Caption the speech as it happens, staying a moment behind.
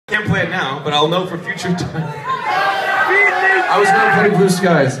Can't play it now, but I'll know for future time. I was gonna play Blue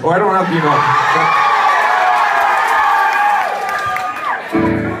Skies, or I don't have to, you know.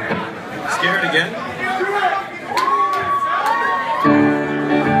 Scared again?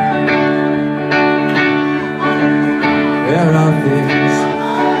 There are things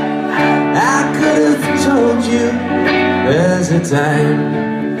I could have told you. There's a time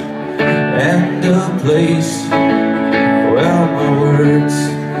and a place where my words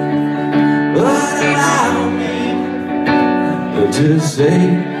would allow me to say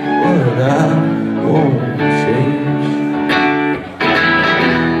what I won't change.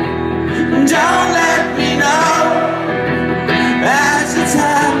 Don't let me know as it's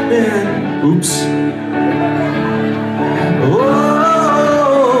happening. Oops.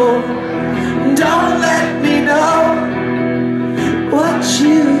 Oh, don't let me know what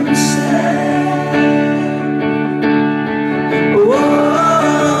you said.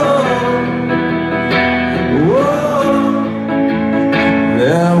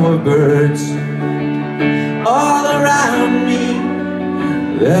 There were birds all around me.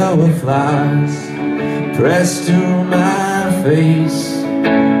 There were flowers pressed to my face.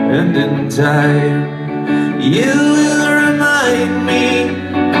 And in time, you will remind me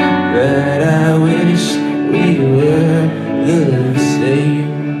that I wish we were the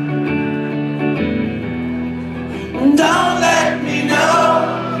same. Don't let me know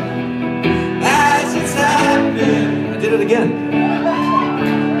as it's happening. I did it again.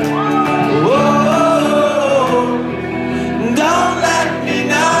 Don't let me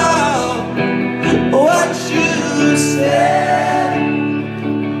know what you said.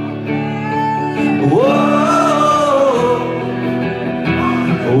 Whoa,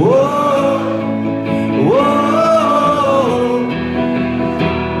 whoa, whoa,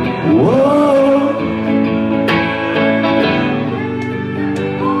 whoa.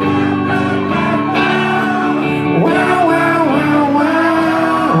 Wow, wow, wow, wow.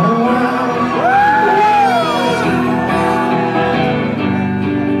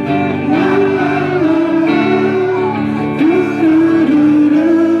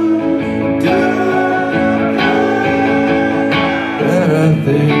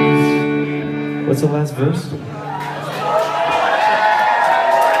 Things. What's the last verse?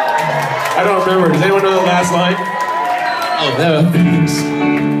 I don't remember. Does anyone know the last line? Oh, there are things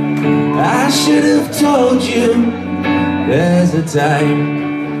I should have told you. There's a time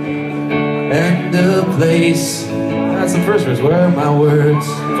and a place. That's the first verse. Where my words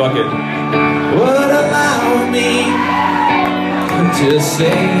Fuck it. would allow me to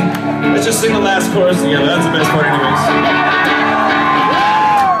say. Let's just sing the last chorus together. That's the best part anyways.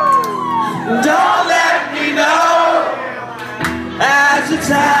 Don't let me know as it's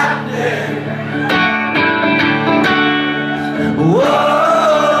happening.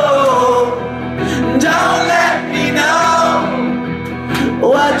 Whoa, don't let me know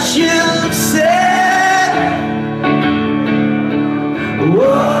what you've said.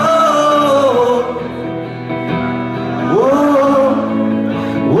 Whoa, whoa,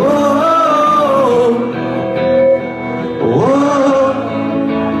 whoa, whoa.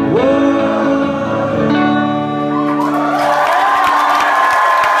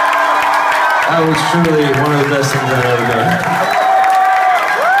 That was truly one of the best things I've ever done.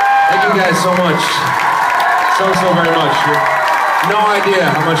 Thank you guys so much. So very much. No idea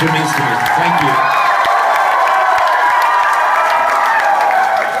how much it means to me. Thank you.